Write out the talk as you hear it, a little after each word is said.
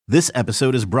This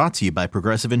episode is brought to you by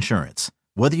Progressive Insurance.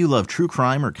 Whether you love true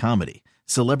crime or comedy,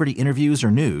 celebrity interviews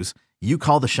or news, you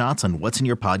call the shots on what's in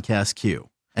your podcast queue.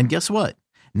 And guess what?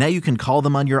 Now you can call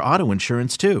them on your auto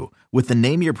insurance too with the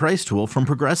Name Your Price tool from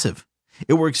Progressive.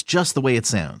 It works just the way it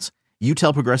sounds. You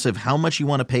tell Progressive how much you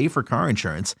want to pay for car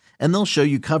insurance, and they'll show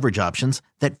you coverage options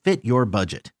that fit your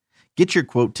budget. Get your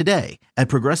quote today at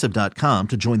Progressive.com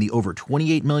to join the over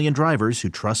 28 million drivers who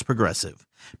trust Progressive.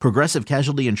 Progressive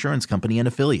Casualty Insurance Company and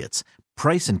Affiliates.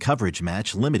 Price and coverage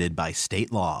match limited by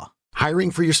state law. Hiring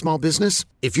for your small business?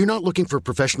 If you're not looking for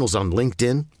professionals on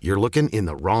LinkedIn, you're looking in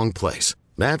the wrong place.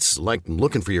 That's like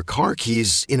looking for your car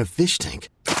keys in a fish tank.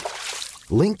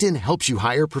 LinkedIn helps you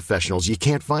hire professionals you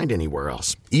can't find anywhere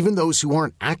else, even those who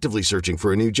aren't actively searching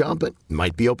for a new job but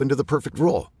might be open to the perfect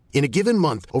role. In a given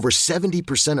month, over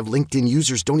 70% of LinkedIn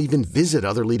users don't even visit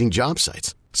other leading job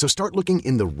sites. So start looking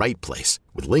in the right place.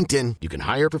 With LinkedIn, you can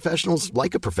hire professionals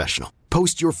like a professional.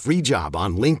 Post your free job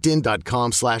on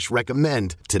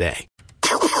linkedin.com/recommend today.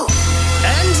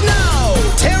 And now,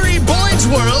 Terry Boyd's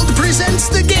World presents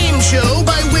the game show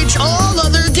by which all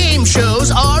other game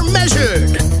shows are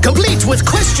measured. Complete with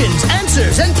questions,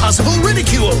 answers, and possible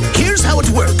ridicule. Here's how it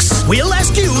works. We'll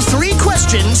ask you 3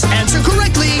 questions, answer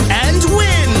correctly, and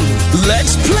win.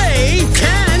 Let's play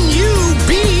Can You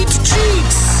Beat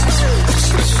Jeetz?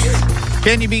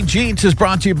 Can You Beat Jeetz is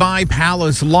brought to you by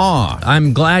Palace Law.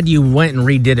 I'm glad you went and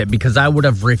redid it because I would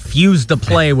have refused to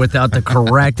play without the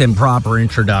correct and proper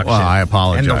introduction. Well, I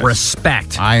apologize. And the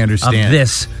respect I understand. of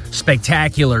this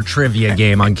spectacular trivia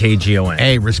game on KGON.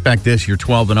 Hey, respect this. You're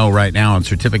 12-0 right now on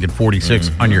Certificate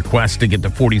 46 on your quest to get to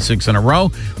 46 in a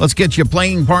row. Let's get you a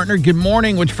playing partner. Good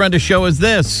morning. Which friend of show is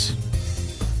this?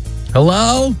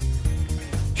 Hello?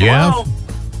 Jeff? Hello.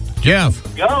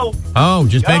 Jeff? Go. Oh,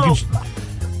 just making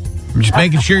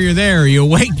sure you're there. Are you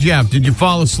awake, Jeff? Did you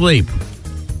fall asleep?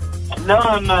 No,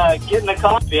 I'm getting a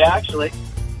coffee, actually.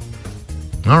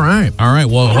 All right.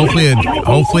 Well,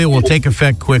 hopefully it will take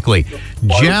effect quickly.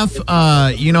 Jeff,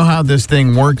 you know how this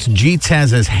thing works. Jeetz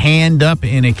has his hand up,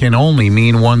 and it can only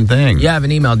mean one thing. Yeah, I have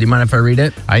an email. Do you mind if I read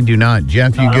it? I do not.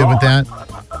 Jeff, you good with that?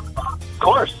 Of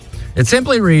course. It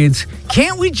simply reads,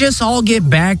 can't we just all get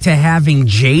back to having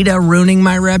Jada ruining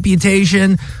my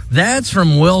reputation? That's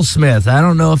from Will Smith. I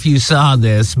don't know if you saw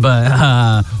this,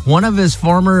 but one of his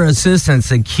former assistants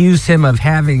accused him of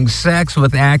having sex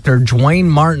with actor Dwayne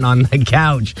Martin on the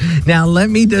couch. Now, let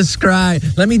me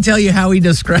tell you how he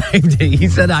described it. He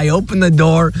said, I opened the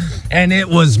door and it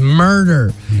was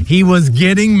murder. He was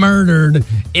getting murdered.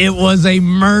 It was a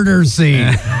murder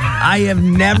scene. I have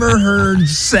never heard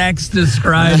sex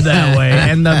described that way.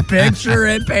 And the picture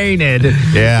it painted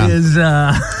is...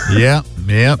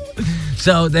 Yep.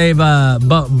 So they've,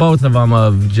 both of them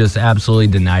have just absolutely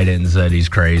denied it and said he's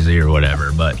crazy or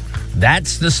whatever. But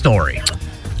that's the story.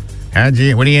 What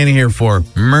are you in here for?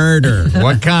 Murder.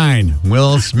 What kind?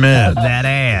 Will Smith. That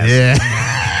ass. Yeah.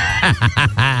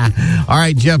 All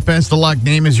right, Jeff, best of luck.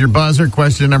 Name is your buzzer.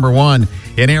 Question number 1.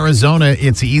 In Arizona,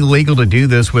 it's illegal to do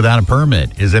this without a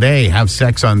permit. Is it A, have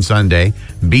sex on Sunday,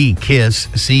 B, kiss,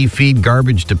 C, feed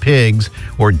garbage to pigs,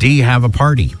 or D, have a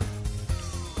party?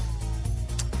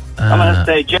 I'm going to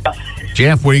say Jeff.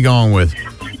 Jeff, what are you going with?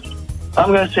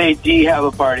 I'm going to say D, have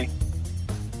a party.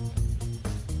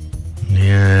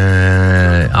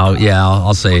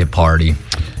 I'll say a party. You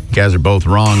guys are both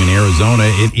wrong. In Arizona,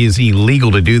 it is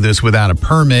illegal to do this without a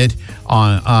permit.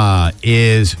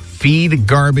 Is feed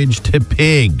garbage to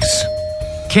pigs.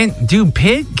 Can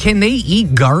they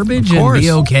eat garbage and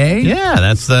be okay? Yeah,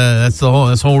 that's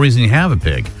the whole reason you have a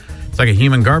pig. It's like a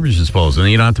human garbage disposal,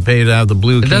 and you don't have to pay to have the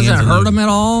blue cans. It doesn't hurt them at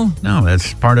all? No,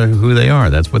 that's part of who they are.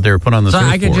 That's what they're put on the So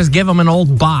I could just give them an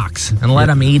old box and let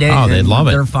them eat it. Oh, they'd love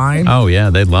it. They're fine? Oh, yeah,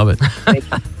 they'd love it.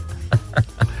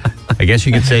 I guess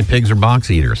you could say pigs are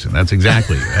box eaters. That's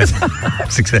exactly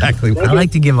what I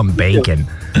like to give them bacon.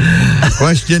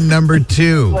 Question number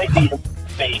 2.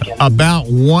 About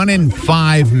 1 in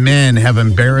 5 men have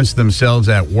embarrassed themselves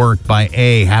at work by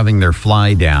A, having their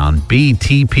fly down, B,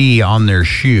 TP on their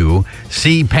shoe,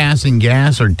 C, passing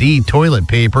gas, or D, toilet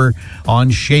paper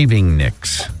on shaving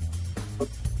nicks.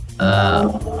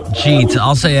 Jeetz,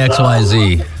 I'll say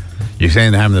XYZ. You're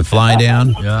saying they're having the fly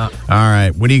down? Yeah. All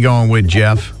right. What are you going with,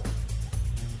 Jeff?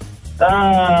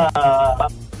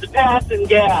 Passing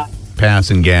gas.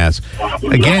 Passing gas.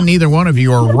 Again, neither one of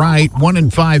you are right. 1 in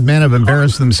 5 men have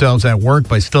embarrassed themselves at work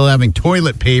by still having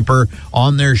toilet paper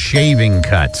on their shaving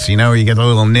cuts. You know, you get the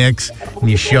little nicks, and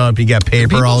you show up, you got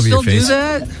paper all over your face. People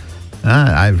still do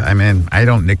I that? I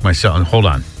don't nick myself. Hold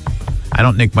on. I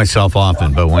don't nick myself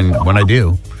often, but when I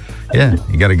do, yeah,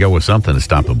 you got to go with something to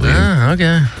stop the bleeding.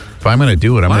 Okay. If I'm going to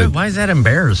do it, Why is that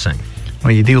embarrassing?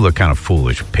 Well, you do look kind of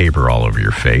foolish. Paper all over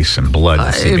your face and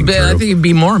blood seeping through. I think it'd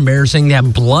be more embarrassing to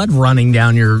have blood running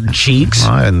down your cheeks.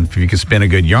 And if you could spin a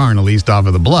good yarn, at least off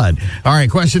of the blood. All right,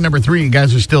 question number 3. You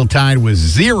guys are still tied with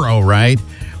 0, right?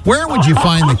 Where would you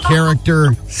find the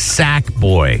character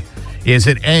Sackboy? Is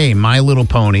it A, My Little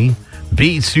Pony,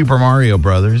 B, Super Mario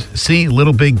Brothers, C,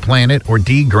 Little Big Planet, or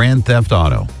D, Grand Theft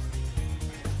Auto?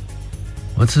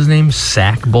 What's his name?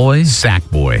 Sackboy?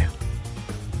 Sackboy.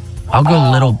 I'll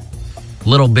go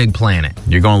Little Big Planet.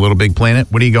 You're going Little Big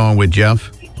Planet? What are you going with,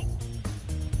 Jeff?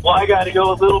 Well, I got to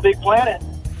go with Little Big Planet.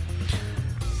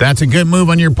 That's a good move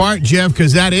on your part, Jeff,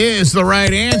 because that is the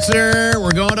right answer.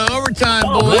 We're going to overtime,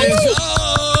 boys.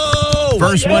 Oh!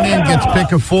 First one in gets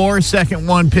pick of 4. Second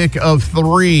one, pick of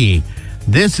 3.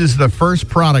 This is the first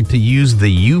product to use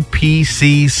the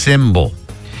UPC symbol.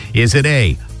 Is it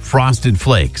A, Frosted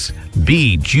Flakes,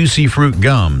 B, Juicy Fruit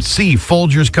Gum, C,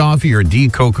 Folgers Coffee, or D,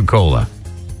 Coca-Cola?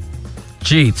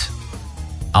 Jeetz.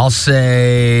 I'll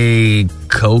say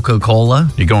Coca-Cola.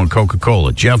 You're going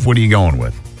Coca-Cola. Jeff, what are you going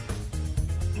with?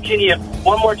 Can you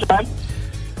one more time?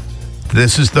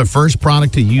 This is the first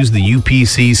product to use the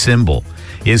UPC symbol.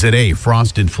 Is it A,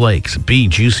 Frosted Flakes, B,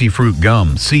 Juicy Fruit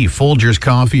Gum, C, Folgers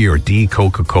Coffee, or D,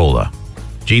 Coca-Cola?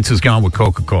 Jeetz has gone with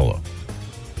Coca-Cola.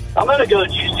 I'm going to go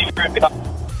Juicy Fruit Gum.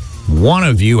 One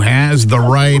of you has the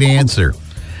right answer.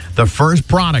 The first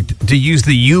product to use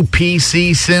the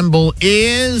UPC symbol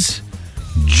is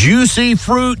Juicy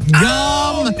Fruit Gum.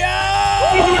 Oh, no!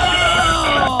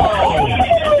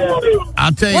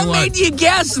 I'll tell you what. What made you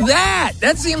guess that?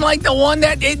 That seemed like the one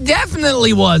that it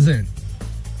definitely wasn't.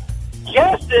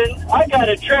 Guessing? I got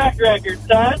a track record,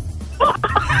 son.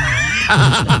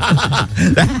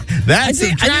 That's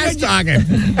the trash talking.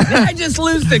 I just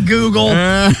lose to Google.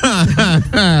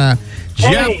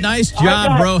 Jeff, Hey, nice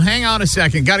job, bro. Hang on a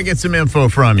second. Got to get some info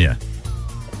from you.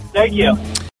 Thank you.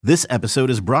 This episode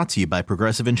is brought to you by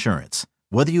Progressive Insurance.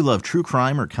 Whether you love true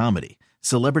crime or comedy,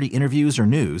 celebrity interviews or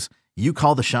news, you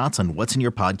call the shots on what's in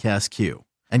your podcast queue.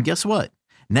 And guess what?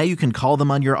 Now you can call them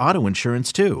on your auto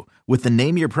insurance too with the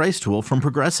Name Your Price tool from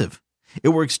Progressive. It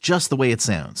works just the way it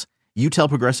sounds. You tell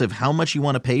Progressive how much you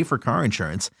want to pay for car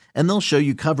insurance, and they'll show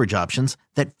you coverage options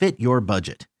that fit your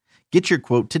budget. Get your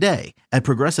quote today at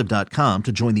Progressive.com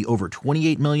to join the over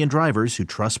 28 million drivers who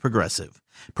trust Progressive.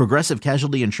 Progressive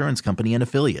Casualty Insurance Company and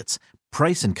Affiliates.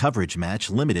 Price and coverage match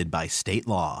limited by state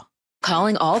law.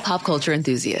 Calling all pop culture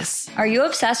enthusiasts. Are you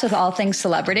obsessed with all things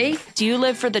celebrity? Do you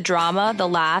live for the drama, the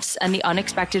laughs, and the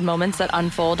unexpected moments that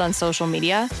unfold on social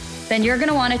media? Then you're going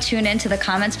to want to tune in to the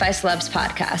Comments by Celebs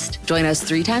podcast. Join us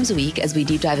 3 times a week as we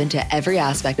deep dive into every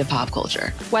aspect of pop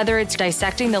culture. Whether it's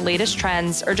dissecting the latest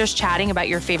trends or just chatting about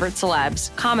your favorite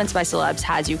celebs, Comments by Celebs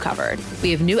has you covered. We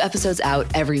have new episodes out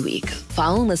every week.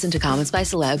 Follow and listen to Comments by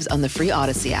Celebs on the free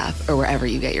Odyssey app or wherever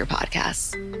you get your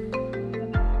podcasts.